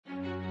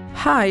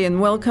Hi, and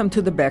welcome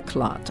to The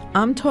Backlot.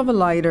 I'm Tova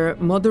Leiter,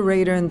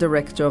 moderator and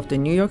director of the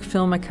New York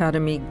Film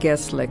Academy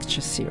Guest Lecture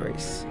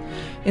Series.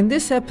 In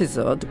this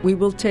episode, we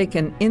will take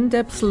an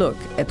in-depth look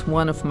at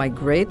one of my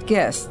great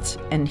guests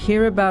and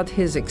hear about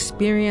his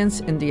experience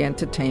in the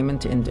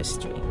entertainment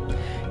industry.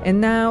 And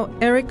now,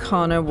 Eric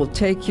Connor will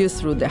take you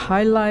through the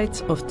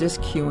highlights of this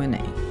Q&A.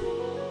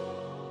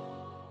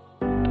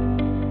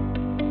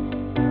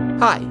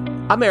 Hi,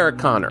 I'm Eric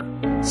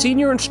Connor,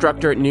 senior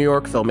instructor at New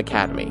York Film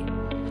Academy.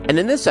 And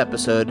in this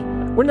episode,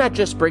 we're not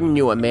just bringing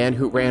you a man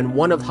who ran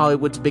one of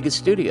Hollywood's biggest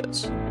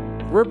studios.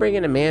 We're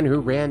bringing a man who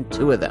ran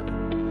two of them.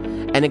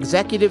 An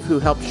executive who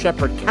helped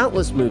shepherd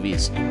countless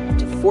movies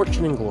to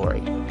fortune and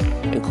glory,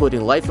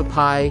 including Life of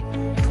Pi,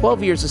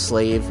 12 Years a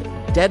Slave,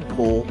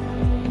 Deadpool,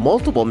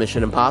 multiple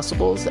Mission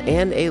Impossibles,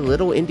 and a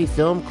little indie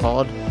film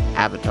called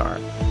Avatar.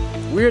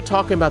 We are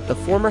talking about the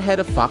former head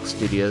of Fox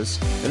Studios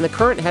and the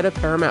current head of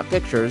Paramount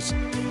Pictures,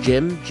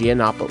 Jim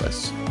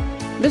Gianopulos.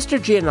 Mr.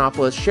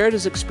 Gianopulos shared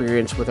his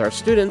experience with our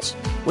students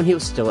when he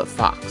was still at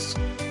Fox.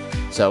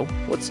 So,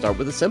 let's start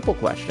with a simple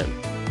question.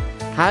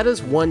 How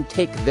does one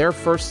take their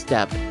first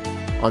step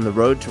on the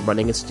road to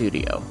running a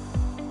studio?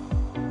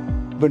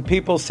 When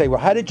people say, well,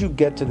 how did you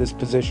get to this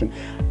position?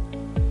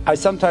 I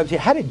sometimes hear,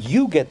 how did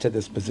you get to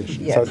this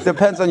position? Yes. So it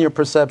depends on your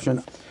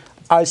perception.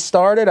 I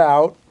started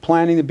out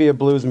planning to be a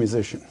blues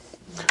musician,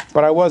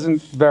 but I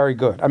wasn't very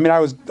good. I mean, I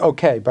was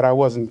okay, but I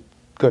wasn't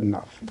good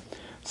enough.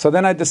 So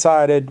then I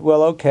decided,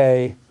 well,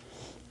 okay,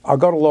 I'll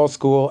go to law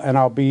school and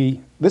I'll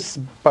be, this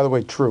is, by the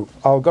way, true.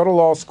 I'll go to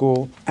law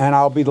school and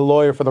I'll be the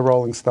lawyer for the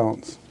Rolling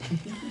Stones.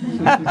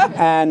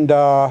 And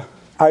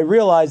I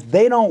realized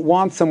they don't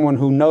want someone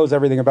who knows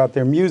everything about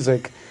their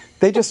music.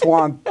 They just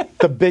want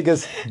the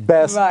biggest,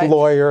 best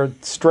lawyer,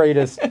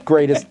 straightest,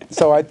 greatest.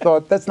 So I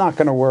thought, that's not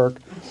going to work.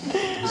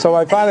 So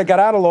I finally got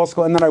out of law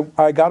school and then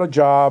I got a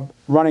job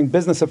running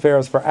business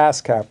affairs for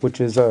ASCAP,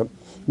 which is a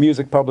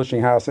music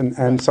publishing house,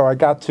 and so I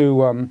got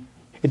to,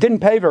 it didn't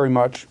pay very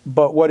much,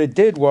 but what it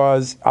did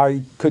was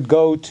I could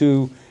go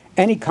to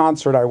any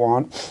concert I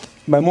want,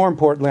 but more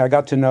importantly, I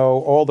got to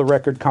know all the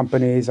record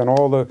companies and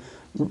all the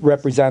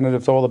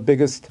representatives, all the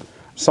biggest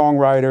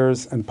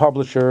songwriters and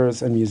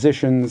publishers and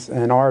musicians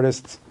and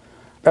artists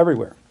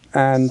everywhere.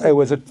 And it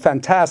was a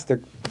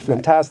fantastic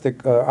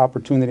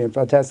opportunity and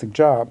fantastic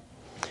job.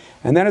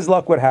 And then as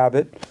luck would have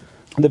it,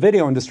 the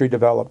video industry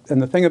developed.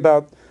 And the thing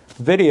about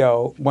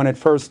video, when it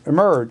first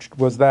emerged,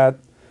 was that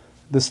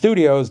the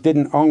studios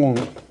didn't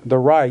own the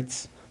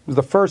rights. It was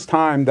the first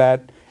time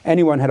that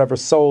anyone had ever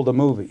sold a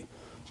movie.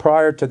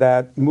 Prior to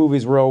that,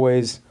 movies were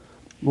always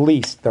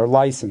leased, they're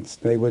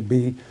licensed. They would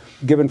be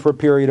given for a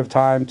period of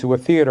time to a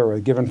theater or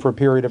given for a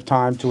period of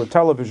time to a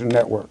television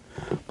network.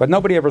 But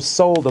nobody ever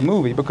sold a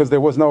movie because there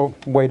was no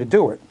way to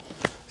do it.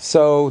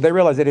 So they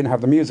realized they didn't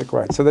have the music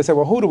rights. So they said,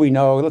 well, who do we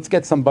know? Let's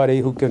get somebody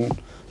who can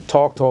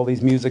talk to all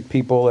these music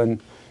people and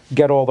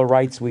get all the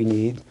rights we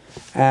need.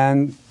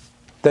 And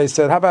they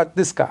said, how about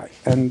this guy?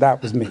 And that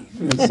was me.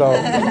 And so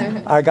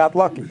I got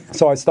lucky.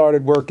 So I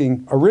started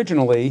working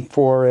originally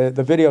for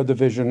the video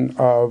division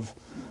of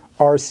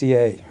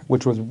RCA,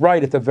 which was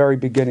right at the very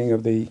beginning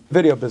of the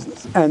video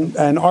business. And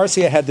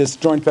RCA had this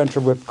joint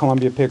venture with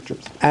Columbia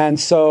Pictures. And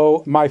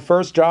so my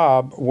first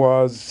job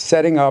was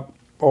setting up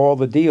all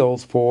the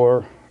deals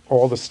for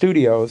all the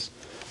studios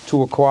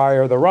to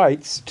acquire the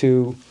rights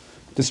to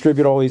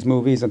distribute all these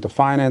movies and to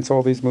finance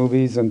all these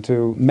movies and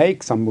to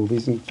make some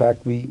movies. In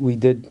fact, we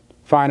did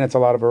finance a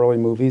lot of early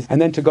movies.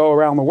 And then to go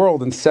around the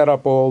world and set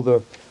up all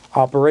the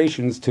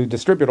operations to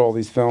distribute all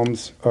these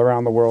films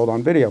around the world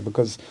on video,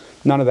 because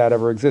none of that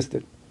ever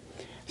existed.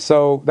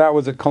 So that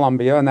was at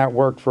Columbia, and that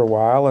worked for a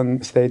while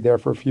and stayed there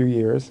for a few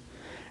years.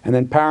 And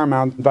then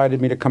Paramount invited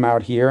me to come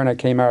out here, and I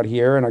came out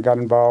here and I got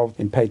involved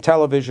in pay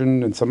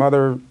television and some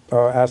other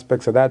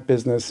aspects of that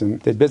business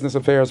and did business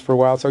affairs for a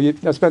while. So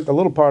I spent a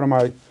little part of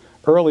my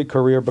early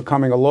career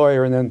becoming a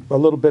lawyer, and then a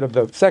little bit of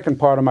the second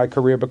part of my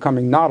career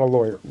becoming not a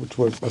lawyer, which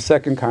was a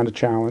second kind of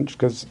challenge,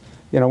 because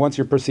once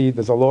you're perceived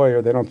as a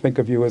lawyer, they don't think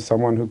of you as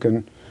someone who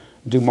can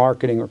do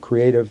marketing or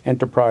creative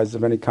enterprise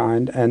of any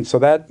kind. And so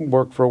that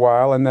worked for a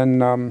while, and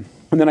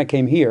then I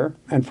came here,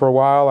 and for a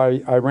while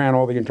I ran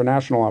all the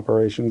international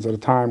operations at a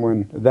time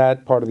when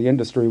that part of the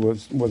industry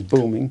was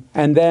booming.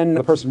 And then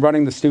the person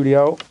running the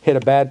studio hit a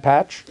bad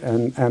patch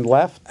and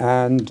left,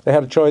 and they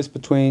had a choice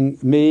between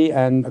me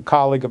and a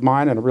colleague of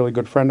mine and a really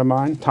good friend of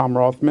mine, Tom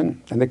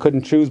Rothman, and they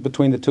couldn't choose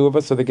between the two of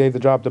us, so they gave the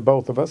job to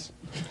both of us.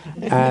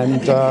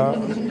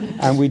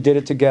 And we did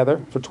it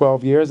together for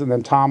 12 years, and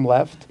then Tom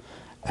left.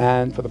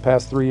 And for the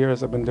past 3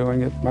 years, I've been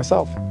doing it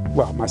myself.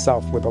 Well,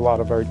 myself with a lot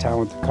of very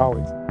talented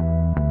colleagues.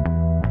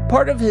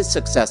 Part of his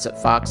success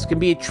at Fox can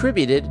be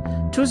attributed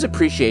to his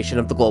appreciation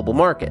of the global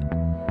market.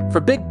 For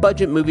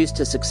big-budget movies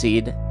to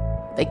succeed,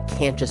 they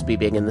can't just be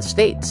big in the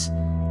States.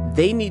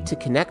 They need to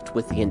connect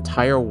with the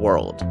entire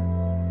world.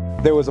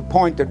 There was a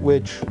point at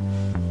which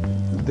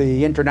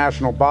the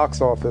international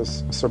box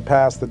office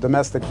surpassed the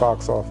domestic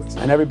box office.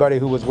 And everybody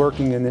who was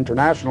working in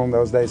international in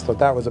those days thought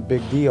that was a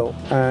big deal.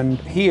 And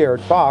here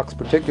at Fox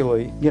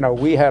particularly,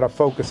 we had a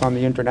focus on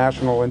the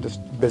international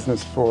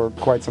business for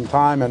quite some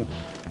time. And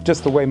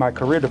just the way my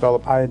career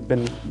developed, I had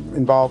been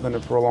involved in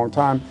it for a long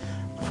time.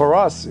 For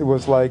us, it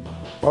was like,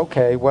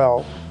 okay,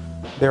 well,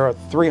 there are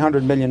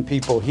 300 million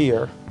people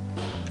here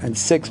and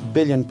 6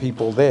 billion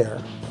people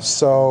there.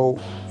 So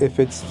if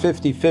it's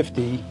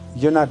 50-50,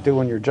 you're not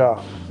doing your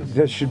job.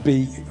 There should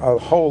be a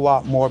whole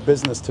lot more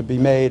business to be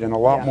made and a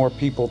lot more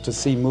people to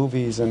see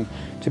movies and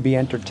to be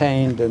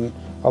entertained and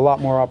a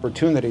lot more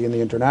opportunity in the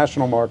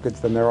international markets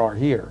than there are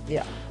here.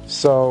 Yeah.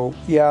 So,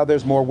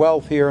 there's more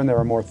wealth here and there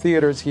are more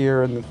theaters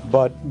here,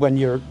 but when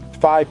you're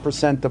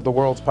 5% of the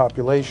world's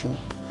population,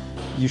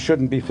 you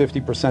shouldn't be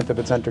 50% of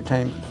its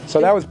entertainment.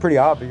 So that was pretty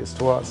obvious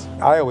to us.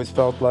 I always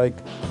felt like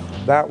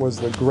that was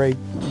the great,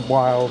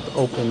 wild,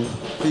 open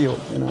field,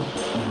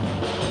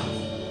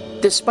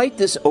 Despite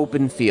this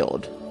open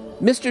field,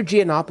 Mr.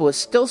 Gianopulos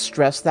still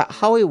stressed that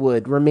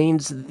Hollywood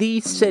remains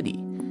the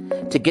city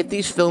to get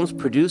these films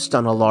produced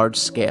on a large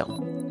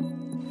scale.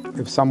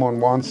 If someone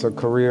wants a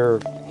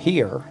career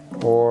here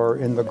or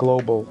in the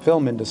global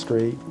film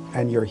industry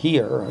and you're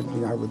here,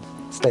 I would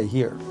stay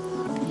here.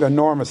 The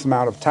enormous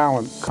amount of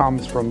talent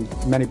comes from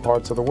many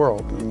parts of the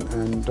world,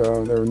 and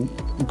there are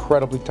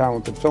incredibly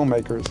talented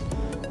filmmakers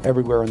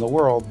everywhere in the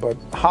world, but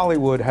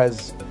Hollywood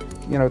has,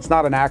 it's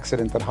not an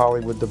accident that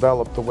Hollywood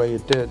developed the way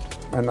it did,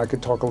 and I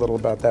could talk a little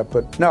about that,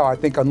 but no, I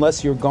think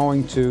unless you're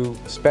going to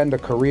spend a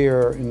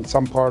career in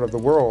some part of the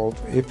world,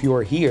 if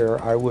you're here,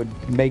 I would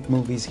make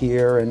movies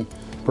here and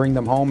bring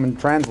them home and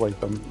translate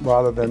them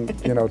rather than,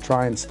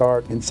 try and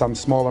start in some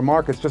smaller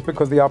markets, just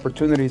because the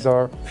opportunities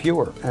are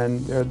fewer and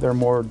they're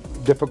more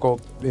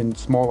difficult in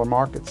smaller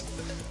markets.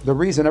 The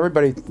reason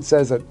everybody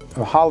says that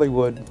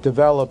Hollywood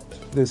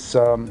developed this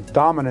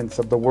dominance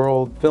of the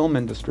world film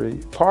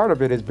industry, part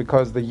of it is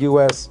because the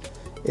U.S.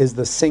 is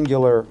the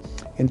singular,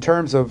 in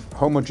terms of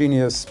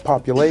homogeneous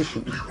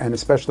population, and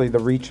especially the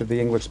reach of the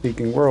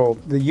English-speaking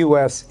world, the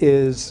U.S.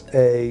 is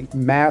a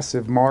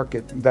massive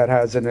market that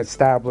has an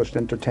established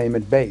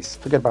entertainment base.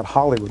 Forget about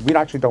Hollywood. We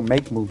actually don't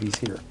make movies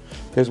here.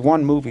 There's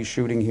one movie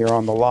shooting here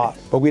on the lot,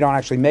 but we don't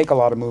actually make a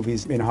lot of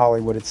movies in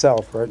Hollywood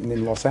itself, right, and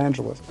in Los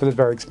Angeles, because it's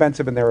very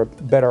expensive and there are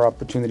better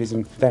opportunities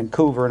in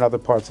Vancouver and other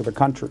parts of the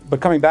country.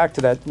 But coming back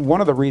to that, one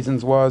of the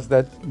reasons was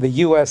that the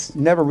U.S.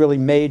 never really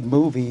made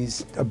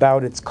movies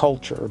about its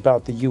culture,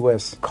 about the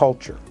U.S.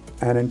 culture.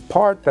 And in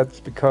part, that's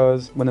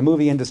because when the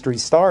movie industry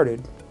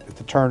started at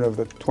the turn of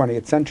the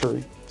 20th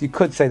century, you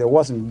could say there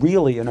wasn't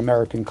really an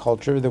American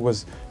culture. There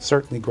was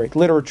certainly great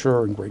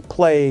literature and great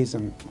plays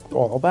and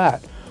all of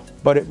that.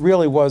 But it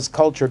really was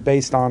culture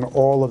based on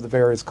all of the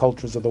various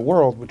cultures of the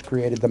world, which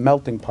created the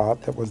melting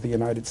pot that was the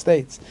United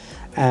States.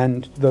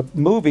 And the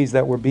movies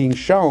that were being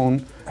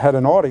shown had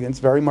an audience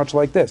very much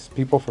like this,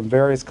 people from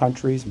various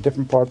countries,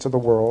 different parts of the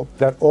world,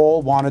 that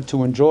all wanted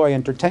to enjoy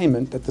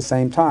entertainment at the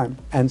same time.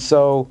 And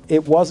so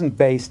it wasn't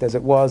based, as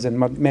it was in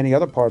many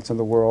other parts of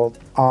the world,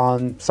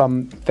 on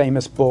some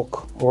famous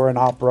book or an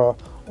opera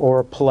or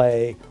a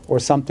play or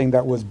something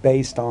that was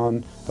based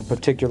on a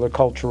particular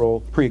cultural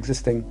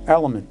pre-existing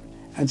element.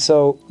 And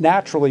so,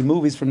 naturally,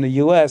 movies from the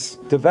U.S.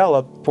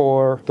 developed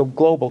for the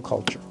global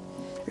culture.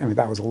 I mean,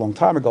 that was a long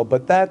time ago,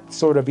 but that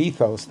sort of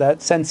ethos,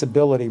 that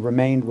sensibility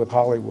remained with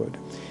Hollywood.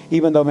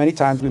 Even though many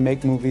times we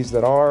make movies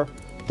that are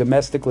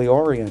domestically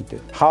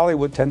oriented,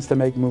 Hollywood tends to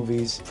make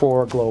movies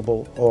for a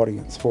global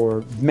audience,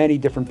 for many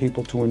different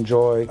people to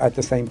enjoy at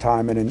the same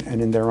time and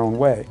in their own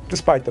way,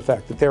 despite the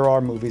fact that there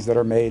are movies that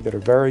are made that are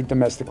very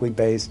domestically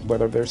based,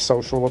 whether they're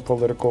social or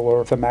political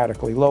or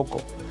thematically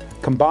local.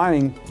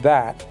 Combining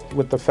that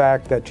with the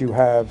fact that you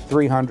have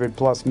 300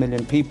 plus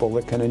million people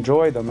that can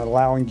enjoy them and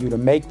allowing you to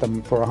make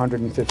them for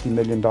 $150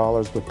 million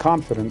with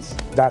confidence,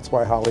 that's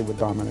why Hollywood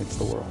dominates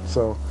the world.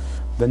 So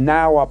the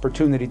now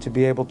opportunity to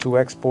be able to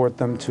export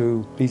them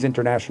to these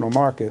international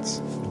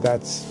markets,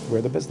 that's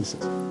where the business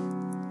is.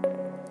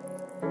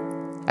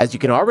 As you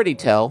can already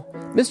tell,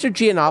 Mr.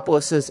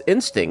 Gianopulos'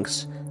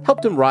 instincts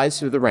helped him rise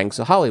through the ranks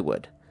of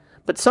Hollywood.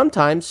 But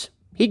sometimes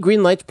he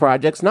greenlights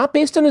projects not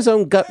based on his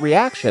own gut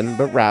reaction,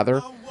 but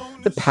rather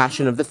the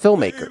passion of the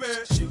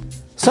filmmakers.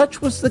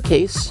 Such was the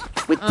case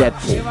with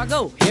Deadpool.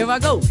 Here I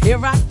go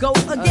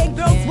again,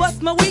 girls,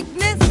 what's my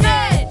weakness?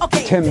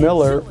 Okay. Tim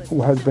Miller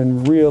has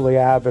been really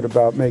avid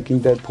about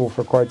making Deadpool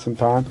for quite some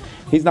time.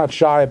 He's not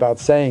shy about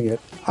saying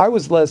it. I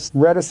was less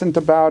reticent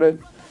about it.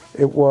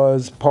 It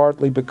was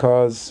partly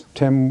because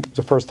Tim was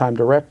a first-time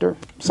director.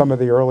 Some of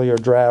the earlier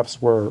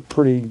drafts were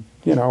pretty,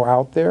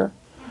 out there.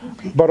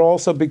 But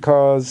also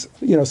because,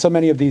 so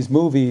many of these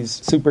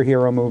movies,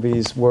 superhero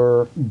movies,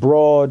 were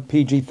broad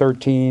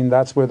PG-13.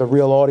 That's where the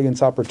real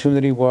audience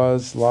opportunity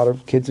was. A lot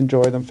of kids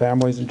enjoy them,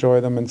 families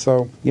enjoy them. And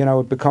so,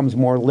 it becomes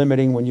more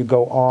limiting when you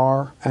go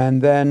R.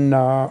 And then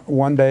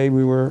one day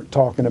we were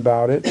talking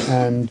about it,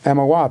 and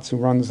Emma Watts, who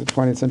runs the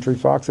 20th Century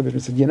Fox division,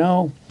 said,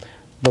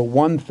 the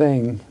one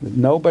thing that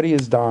nobody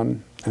has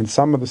done and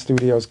some of the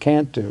studios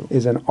can't do,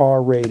 is an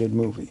R-rated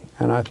movie.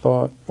 And I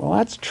thought, well,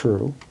 that's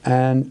true.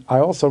 And I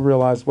also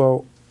realized,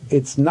 well,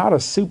 it's not a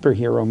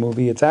superhero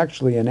movie, it's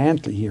actually an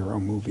anti-hero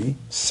movie.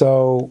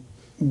 So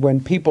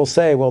when people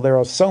say, well, there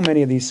are so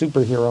many of these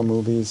superhero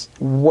movies,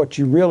 what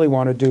you really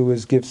want to do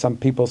is give some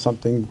people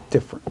something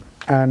different.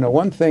 And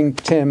one thing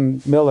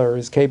Tim Miller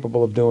is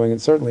capable of doing, and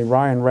certainly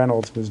Ryan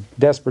Reynolds was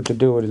desperate to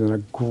do it, is a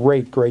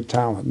great, great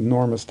talent,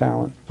 enormous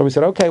talent. So we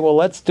said, okay, well,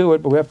 let's do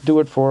it, but we have to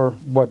do it for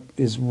what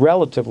is,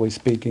 relatively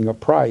speaking, a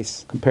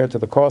price compared to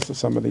the cost of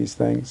some of these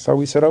things. So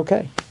we said,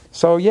 okay.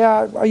 So,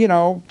 yeah,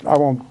 I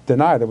won't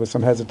deny there was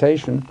some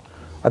hesitation.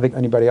 I think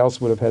anybody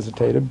else would have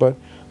hesitated, but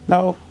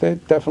no, they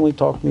definitely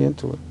talked me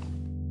into it.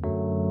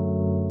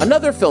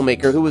 Another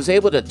filmmaker who was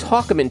able to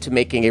talk him into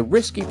making a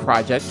risky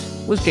project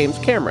was James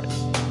Cameron.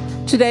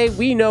 Today,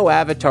 we know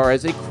Avatar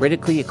as a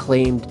critically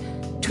acclaimed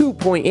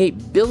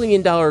 $2.8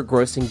 billion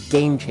grossing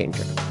game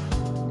changer.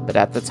 But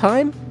at the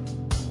time,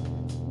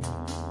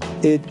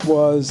 it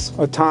was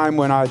a time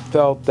when I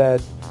felt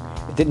that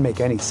it didn't make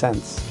any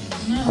sense.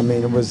 I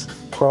mean, it was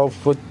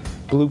 12-foot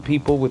blue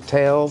people with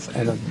tails,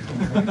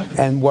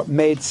 and what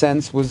made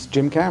sense was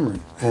Jim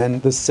Cameron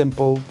and the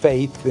simple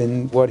faith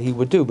in what he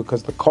would do,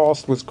 because the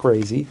cost was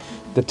crazy.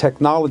 The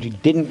technology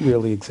didn't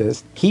really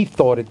exist. He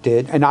thought it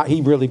did, and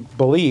he really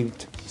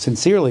believed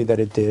sincerely that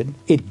it did.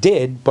 It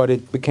did, but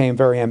it became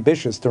very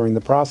ambitious during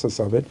the process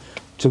of it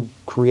to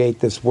create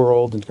this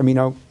world. I mean,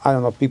 I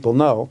don't know if people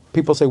know.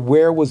 People say,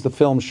 where was the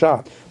film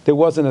shot? There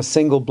wasn't a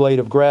single blade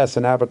of grass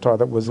in Avatar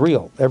that was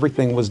real.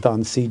 Everything was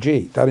done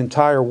CG. That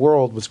entire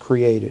world was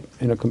created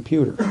in a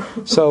computer.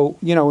 So,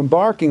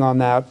 embarking on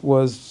that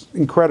was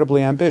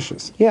incredibly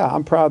ambitious. Yeah,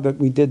 I'm proud that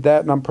we did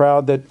that, and I'm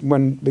proud that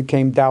when it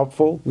became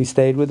doubtful, we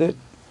stayed with it.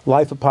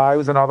 Life of Pi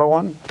was another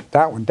one.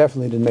 That one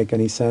definitely didn't make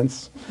any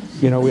sense.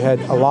 We had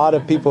a lot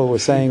of people who were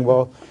saying,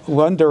 well,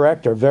 one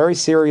director, very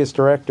serious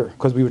director,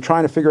 because we were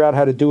trying to figure out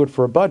how to do it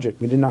for a budget.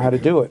 We didn't know how to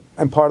do it.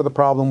 And part of the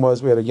problem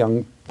was we had a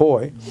young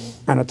boy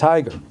and a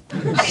tiger.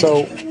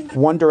 So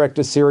one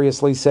director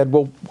seriously said,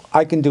 well,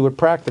 I can do it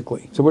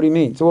practically. So what do you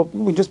mean? So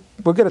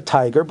we'll get a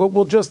tiger, but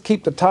we'll just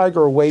keep the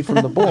tiger away from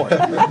the boy.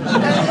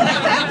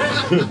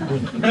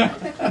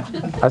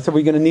 I said,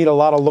 we're going to need a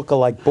lot of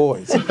look-alike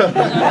boys.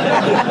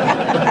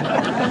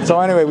 So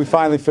anyway, we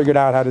finally figured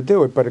out how to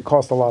do it, but it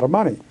cost a lot of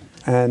money.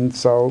 And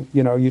so,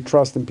 you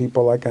trust in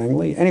people like Ang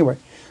Lee. Anyway,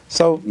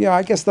 so,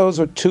 I guess those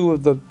are two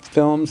of the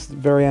films,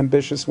 very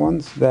ambitious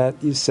ones, that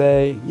you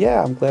say,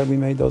 yeah, I'm glad we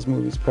made those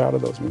movies, proud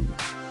of those movies.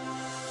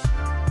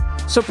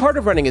 So part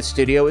of running a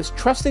studio is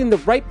trusting the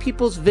right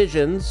people's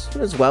visions,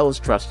 as well as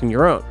trusting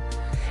your own,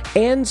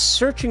 and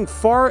searching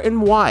far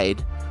and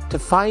wide to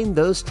find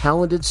those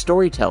talented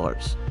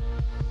storytellers.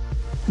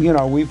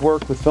 We've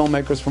worked with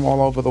filmmakers from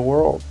all over the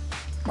world.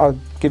 I'll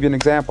give you an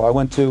example. I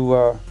went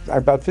to,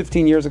 about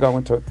 15 years ago, I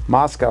went to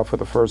Moscow for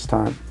the first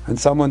time. And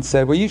someone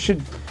said, well, you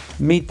should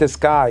meet this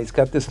guy. He's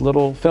got this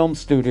little film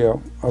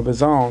studio of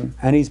his own,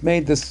 and he's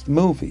made this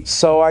movie.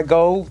 So I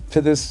go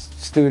to this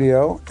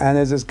studio, and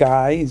there's this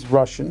guy. He's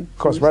Russian. Of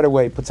course, right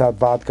away he puts out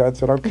vodka. I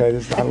said, okay,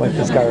 I like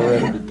this guy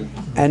already.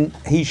 And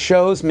he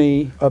shows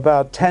me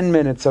about 10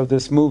 minutes of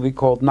this movie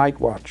called Night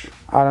Watch.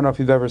 I don't know if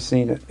you've ever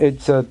seen it.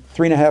 It's a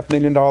 $3.5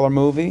 million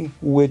movie,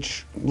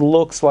 which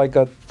looks like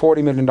a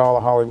 $40 million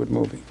Hollywood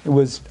movie. It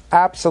was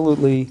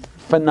absolutely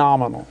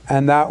phenomenal.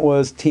 And that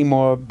was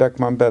Timur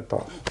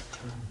Bekmambetov.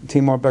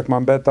 Timur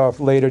Bekmambetov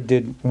later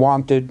did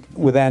Wanted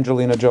with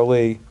Angelina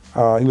Jolie.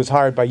 He was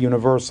hired by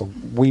Universal.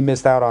 We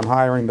missed out on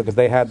hiring because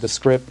they had the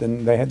script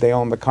and they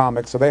owned the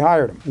comics, so they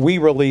hired him. We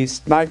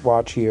released Night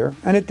Watch here,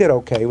 and it did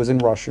okay. It was in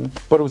Russian,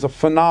 but it was a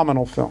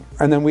phenomenal film.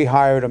 And then we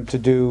hired him to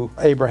do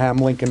Abraham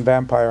Lincoln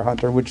Vampire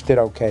Hunter, which did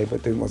okay,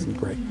 but it wasn't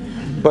great.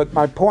 But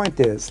my point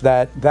is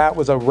that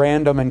was a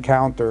random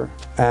encounter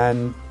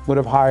and would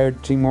have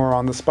hired Timur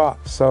on the spot.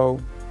 So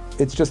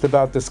it's just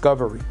about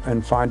discovery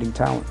and finding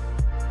talent.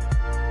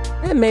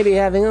 And maybe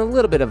having a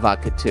little bit of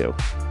vodka, too.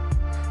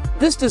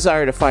 This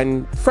desire to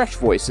find fresh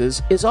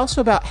voices is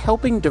also about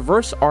helping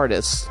diverse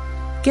artists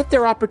get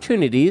their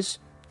opportunities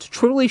to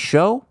truly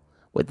show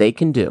what they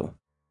can do.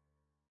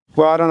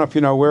 Well, I don't know if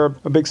you know, we're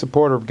a big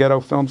supporter of Ghetto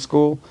Film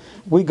School.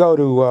 We go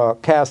to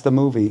cast a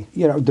movie.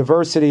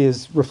 Diversity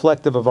is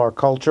reflective of our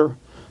culture,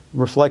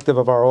 reflective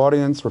of our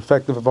audience,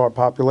 reflective of our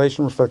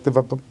population, reflective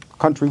of the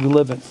country we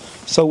live in.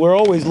 So we're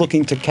always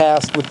looking to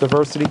cast with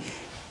diversity.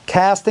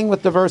 Casting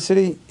with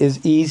diversity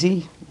is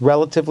easy,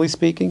 relatively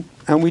speaking,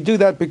 and we do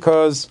that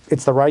because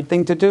it's the right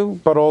thing to do,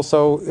 but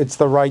also it's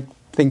the right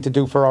thing to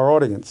do for our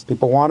audience.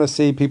 People want to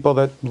see people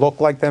that look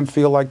like them,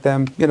 feel like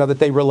them, that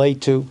they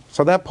relate to.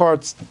 So that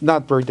part's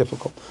not very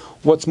difficult.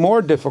 What's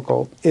more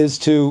difficult is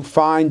to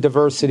find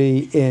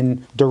diversity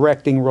in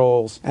directing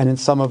roles and in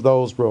some of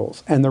those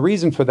roles. And the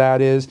reason for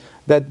that is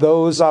that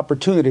those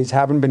opportunities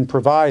haven't been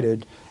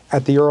provided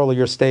at the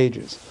earlier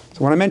stages.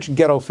 So when I mentioned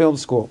Ghetto Film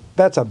School,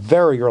 that's a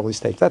very early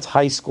stage. That's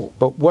high school.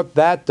 But what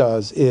that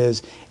does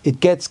is it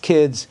gets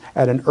kids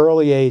at an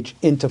early age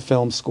into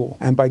film school.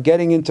 And by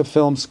getting into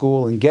film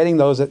school and getting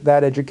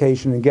that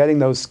education and getting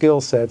those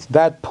skill sets,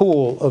 that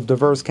pool of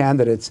diverse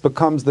candidates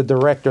becomes the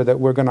director that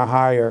we're going to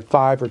hire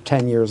 5 or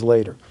 10 years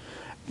later.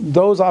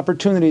 Those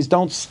opportunities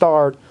don't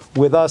start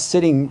with us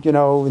sitting,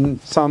 in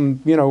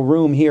some,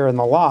 room here in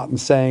the lot and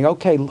saying,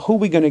 okay, who are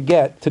we going to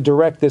get to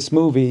direct this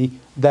movie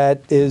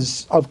that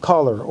is of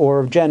color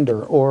or of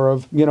gender or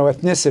of,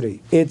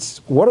 ethnicity? It's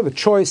what are the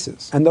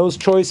choices? And those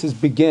choices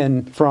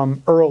begin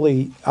from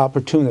early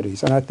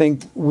opportunities. And I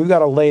think we've got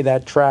to lay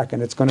that track,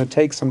 and it's going to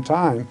take some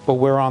time, but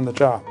we're on the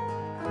job.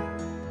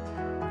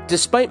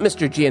 Despite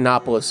Mr.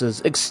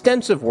 Gianopulos'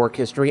 extensive work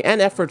history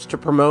and efforts to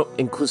promote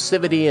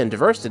inclusivity and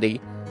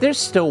diversity, there's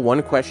still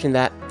one question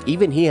that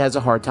even he has a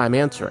hard time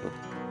answering.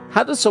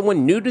 How does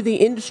someone new to the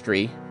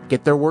industry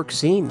get their work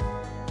seen?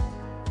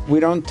 We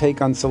don't take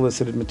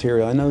unsolicited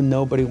material. I know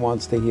nobody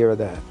wants to hear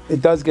that.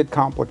 It does get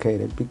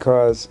complicated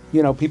because,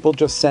 people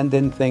just send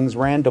in things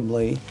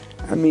randomly.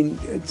 I mean,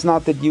 it's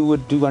not that you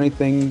would do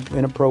anything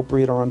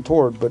inappropriate or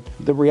untoward, but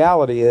the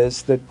reality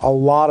is that a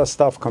lot of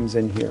stuff comes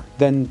in here.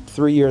 Then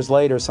 3 years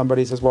later,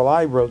 somebody says, well,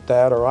 I wrote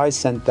that, or I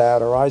sent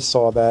that, or I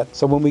saw that.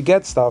 So when we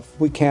get stuff,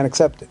 we can't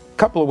accept it. A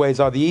couple of ways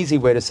are the easy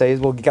way to say is,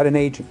 well, you got an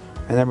agent.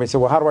 And everybody said,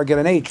 well, how do I get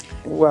an agent?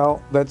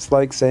 Well, that's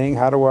like saying,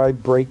 how do I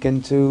break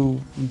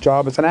into a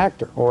job as an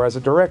actor or as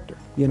a director?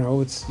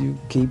 You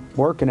keep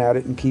working at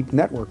it and keep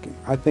networking.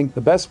 I think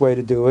the best way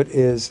to do it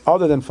is,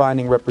 other than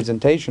finding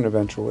representation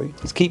eventually,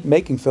 is keep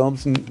making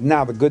films. And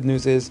now the good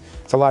news is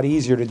it's a lot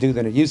easier to do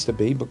than it used to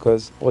be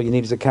because all you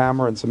need is a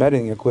camera and some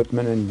editing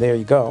equipment and there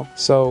you go.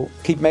 So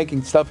keep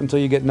making stuff until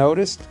you get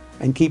noticed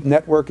and keep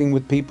networking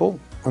with people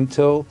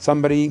until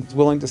somebody's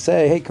willing to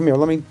say, hey, come here,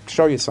 let me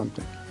show you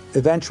something.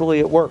 Eventually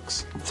it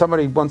works.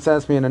 Somebody once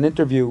asked me in an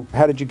interview,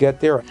 how did you get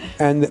there?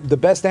 And the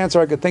best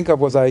answer I could think of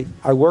was I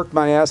worked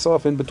my ass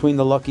off in between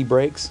the lucky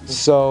breaks.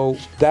 So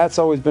that's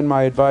always been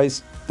my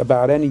advice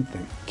about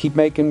anything. Keep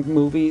making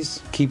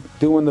movies, keep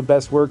doing the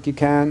best work you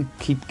can,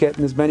 keep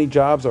getting as many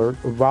jobs or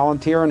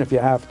volunteering if you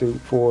have to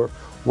for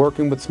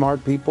working with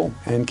smart people,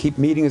 and keep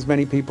meeting as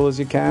many people as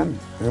you can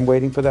and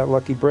waiting for that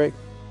lucky break.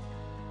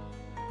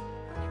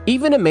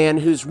 Even a man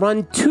who's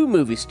run 2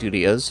 movie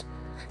studios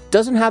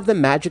doesn't have the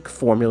magic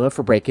formula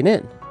for breaking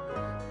in.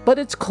 But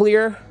it's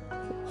clear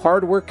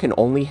hard work can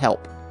only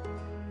help.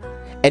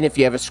 And if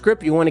you have a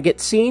script you want to get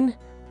seen,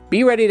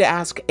 be ready to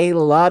ask a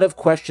lot of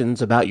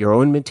questions about your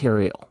own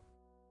material.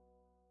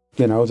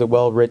 Is it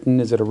well written?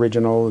 Is it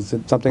original? Is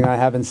it something I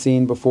haven't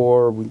seen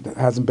before,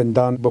 hasn't been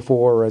done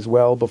before or as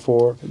well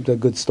before? A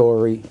good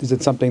story. Is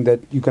it something that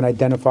you can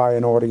identify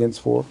an audience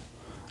for?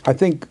 I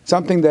think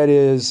something that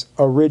is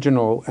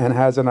original and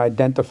has an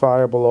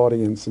identifiable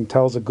audience and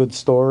tells a good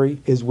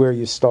story is where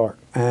you start.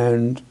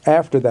 And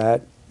after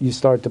that, you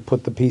start to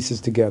put the pieces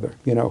together.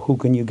 Who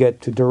can you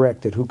get to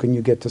direct it? Who can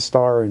you get to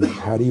star in it?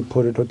 How do you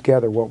put it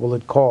together? What will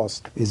it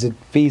cost? Is it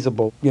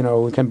feasible?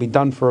 It can be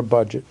done for a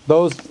budget.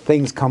 Those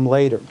things come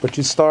later. But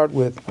you start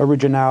with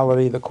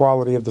originality, the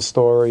quality of the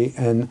story,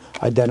 and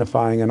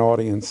identifying an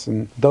audience.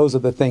 And those are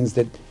the things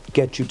that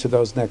get you to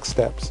those next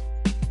steps.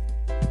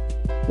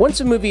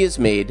 Once a movie is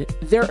made,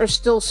 there are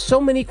still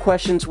so many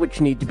questions which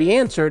need to be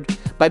answered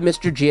by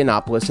Mr.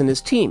 Gianopulos and his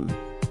team.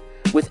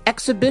 With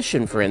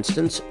exhibition, for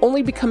instance,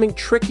 only becoming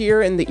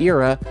trickier in the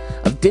era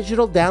of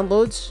digital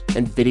downloads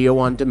and video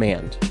on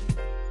demand.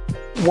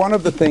 One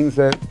of the things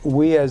that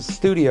we as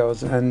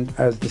studios and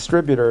as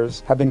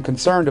distributors have been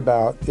concerned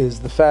about is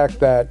the fact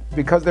that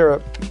because there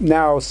are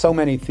now so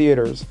many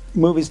theaters,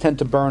 movies tend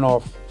to burn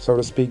off, so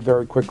to speak,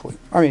 very quickly.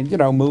 I mean,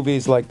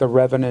 movies like The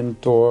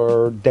Revenant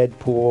or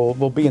Deadpool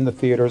will be in the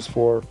theaters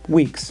for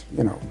weeks,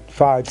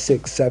 5,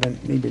 6, 7,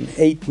 even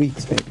 8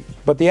 weeks maybe.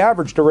 But the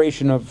average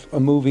duration of a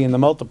movie in the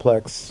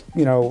multiplex,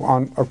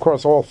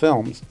 across all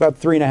films, about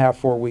 3.5,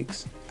 4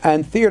 weeks.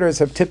 And theaters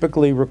have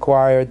typically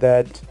required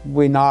that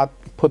we not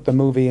put the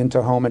movie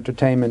into home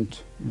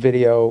entertainment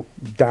video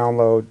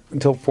download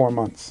until 4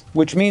 months,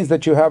 which means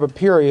that you have a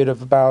period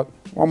of about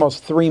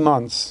almost 3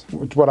 months,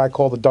 which what I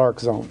call the dark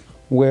zone,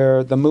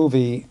 where the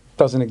movie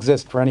doesn't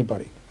exist for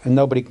anybody and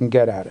nobody can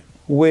get at it,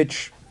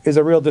 which is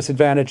a real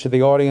disadvantage to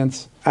the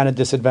audience and a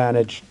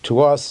disadvantage to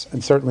us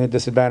and certainly a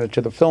disadvantage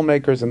to the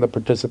filmmakers and the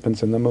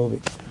participants in the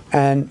movie.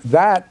 And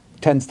that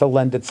tends to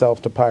lend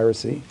itself to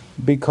piracy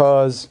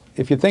because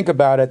if you think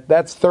about it,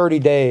 that's 30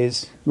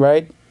 days,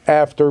 right?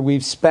 After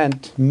we've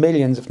spent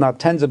millions, if not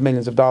tens of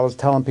millions of dollars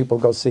telling people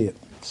to go see it.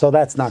 So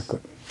that's not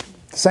good.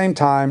 At the same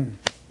time,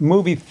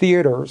 movie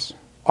theaters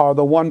are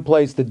the one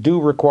place that do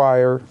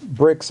require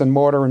bricks and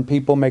mortar and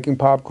people making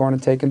popcorn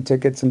and taking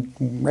tickets and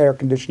air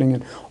conditioning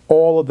and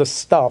all of the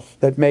stuff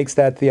that makes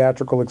that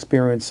theatrical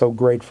experience so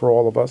great for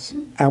all of us.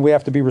 And we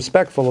have to be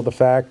respectful of the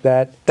fact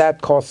that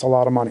that costs a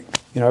lot of money.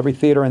 Every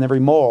theater and every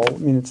mall,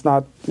 it's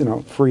not,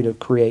 free to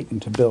create and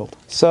to build.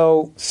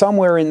 So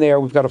somewhere in there,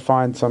 we've got to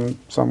find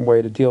some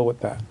way to deal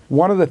with that.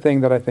 One of the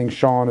things that I think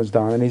Sean has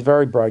done, and he's a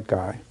very bright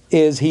guy,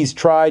 is he's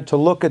tried to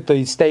look at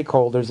the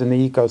stakeholders in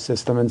the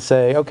ecosystem and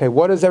say, okay,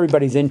 what is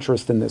everybody's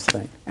interest in this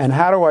thing? And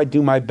how do I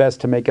do my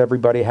best to make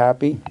everybody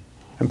happy?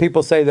 And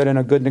people say that in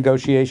a good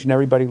negotiation,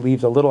 everybody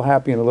leaves a little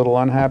happy and a little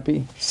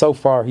unhappy. So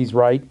far, he's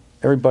right.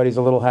 Everybody's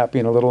a little happy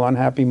and a little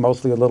unhappy,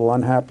 mostly a little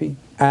unhappy.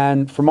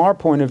 And from our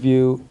point of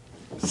view,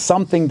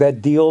 something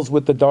that deals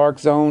with the dark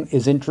zone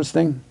is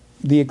interesting.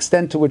 The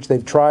extent to which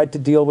they've tried to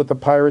deal with the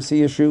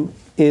piracy issue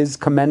is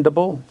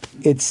commendable.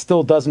 It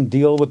still doesn't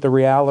deal with the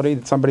reality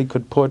that somebody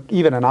could put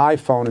even an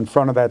iPhone in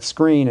front of that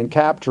screen and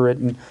capture it,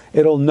 and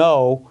it'll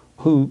know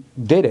who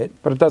did it,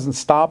 but it doesn't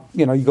stop.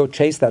 You go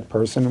chase that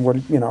person,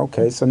 and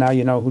okay, so now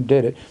you know who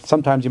did it.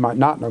 Sometimes you might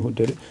not know who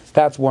did it.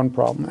 That's one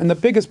problem. And the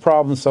biggest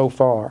problem so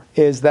far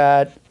is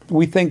that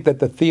we think that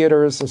the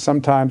theaters are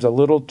sometimes a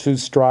little too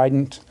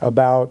strident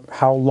about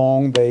how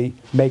long they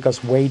make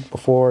us wait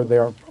before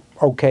they're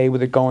okay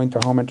with it going to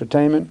home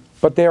entertainment.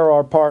 But they're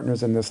our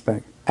partners in this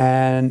thing.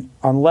 And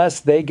unless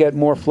they get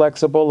more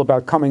flexible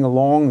about coming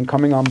along and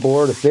coming on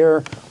board, if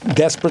they're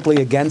desperately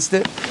against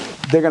it,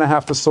 they're going to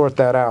have to sort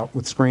that out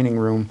with Screening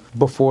Room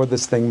before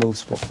this thing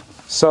moves forward.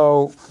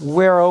 So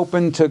we're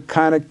open to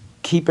kind of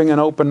keeping an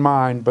open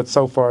mind, but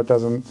so far it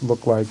doesn't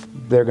look like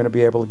they're going to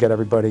be able to get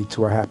everybody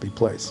to a happy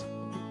place.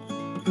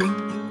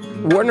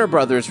 Warner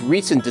Brothers'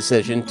 recent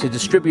decision to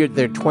distribute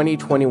their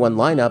 2021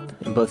 lineup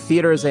in both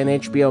theaters and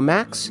HBO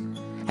Max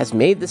has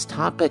made this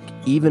topic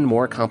even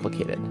more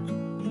complicated.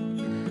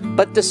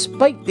 But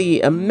despite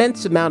the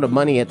immense amount of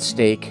money at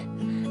stake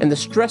and the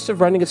stress of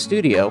running a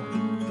studio,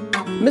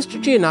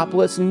 Mr.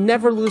 Gianopulos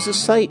never loses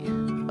sight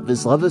of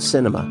his love of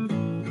cinema.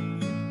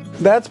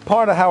 That's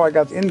part of how I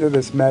got into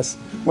this mess.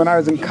 When I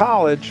was in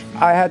college,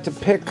 I had to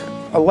pick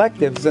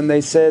electives, and they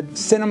said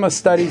cinema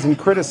studies and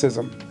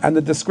criticism. And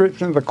the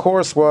description of the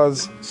course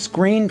was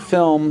screen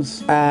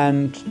films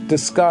and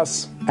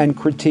discuss and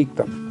critique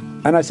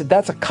them. And I said,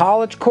 that's a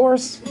college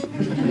course?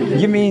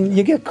 You mean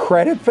you get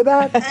credit for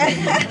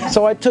that?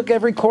 So I took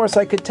every course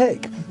I could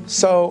take.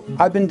 So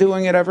I've been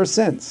doing it ever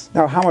since.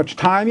 Now, how much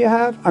time you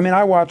have?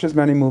 I watch as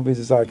many movies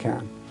as I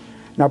can.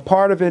 Now,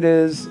 part of it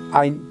is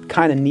I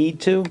kind of need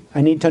to.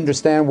 I need to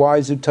understand why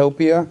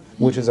Zootopia,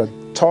 which is a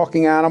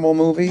talking animal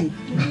movie,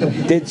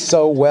 did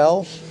so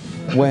well.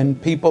 When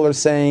people are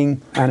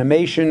saying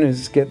animation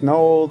is getting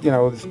old, the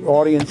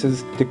audience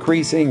is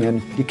decreasing,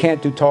 and you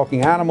can't do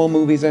talking animal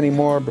movies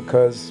anymore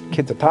because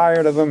kids are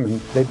tired of them,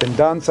 and they've been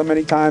done so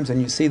many times,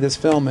 and you see this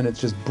film and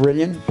it's just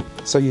brilliant,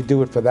 so you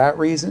do it for that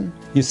reason.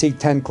 You see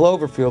 10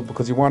 Cloverfield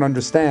because you want to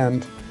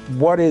understand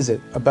what is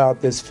it about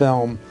this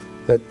film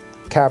that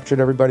captured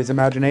everybody's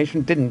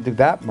imagination. Didn't do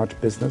that much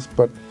business,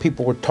 but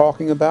people were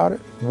talking about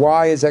it.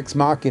 Why is Ex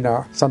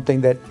Machina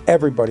something that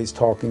everybody's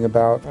talking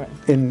about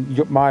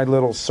in my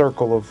little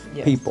circle of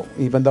people,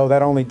 even though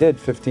that only did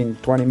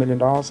 $15-20 million,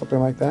 something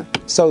like that?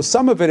 So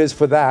some of it is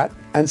for that,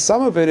 and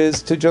some of it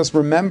is to just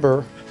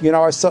remember.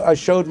 I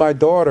showed my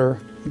daughter,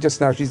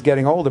 just now she's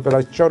getting older, but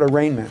I showed her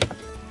Rain Man.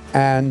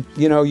 And,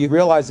 you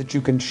realize that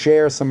you can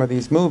share some of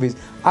these movies.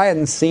 I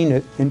hadn't seen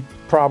it in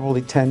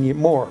probably 10 years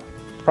more.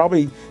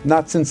 Probably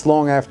not since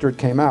long after it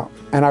came out.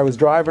 And I was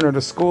driving her to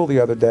school the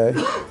other day.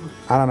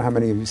 I don't know how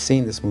many of you have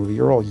seen this movie.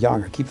 You're all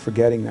young. I keep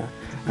forgetting that.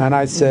 And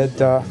I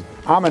said,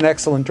 I'm an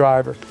excellent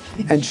driver.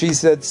 And she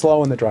said,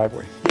 slow in the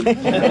driveway.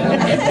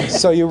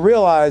 So you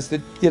realize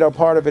that,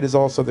 part of it is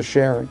also the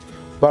sharing.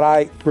 But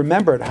I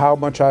remembered how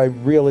much I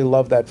really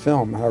loved that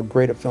film, how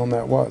great a film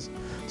that was.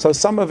 So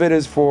some of it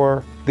is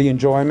for the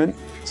enjoyment.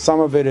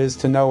 Some of it is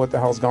to know what the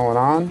hell's going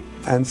on.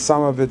 And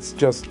some of it's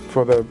just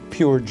for the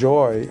pure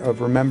joy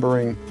of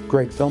remembering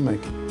great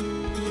filmmaking.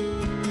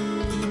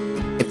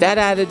 If that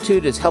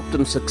attitude has helped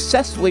him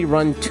successfully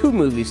run 2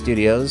 movie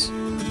studios,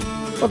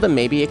 well, then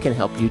maybe it can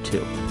help you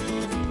too.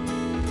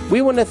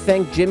 We want to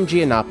thank Jim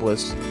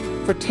Gianopulos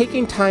for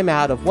taking time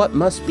out of what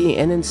must be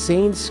an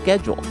insane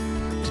schedule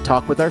to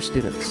talk with our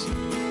students.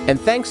 And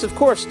thanks, of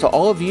course, to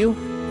all of you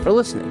for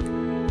listening.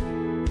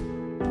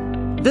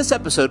 This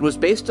episode was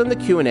based on the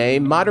Q&A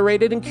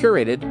moderated and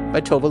curated by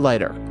Tova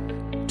Leiter.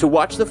 To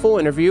watch the full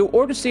interview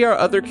or to see our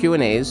other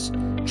Q&As,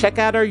 check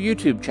out our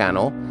YouTube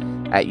channel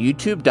at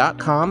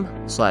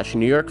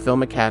youtube.com/New York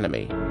Film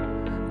Academy.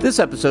 This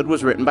episode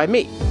was written by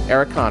me,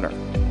 Eric Connor.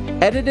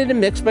 Edited and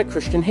mixed by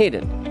Christian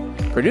Hayden.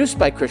 Produced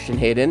by Christian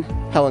Hayden,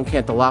 Helen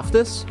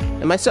Cantaloftis,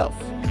 and myself.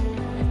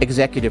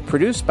 Executive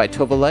produced by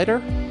Tova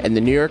Leiter and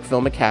the New York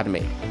Film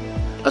Academy.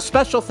 A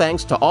special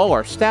thanks to all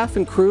our staff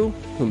and crew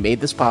who made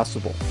this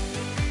possible.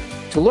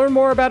 To learn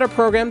more about our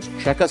programs,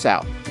 check us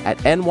out at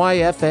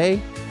nyfa.edu.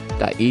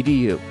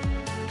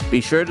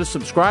 Be sure to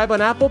subscribe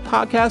on Apple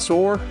Podcasts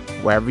or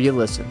wherever you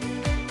listen.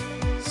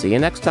 See you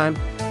next time.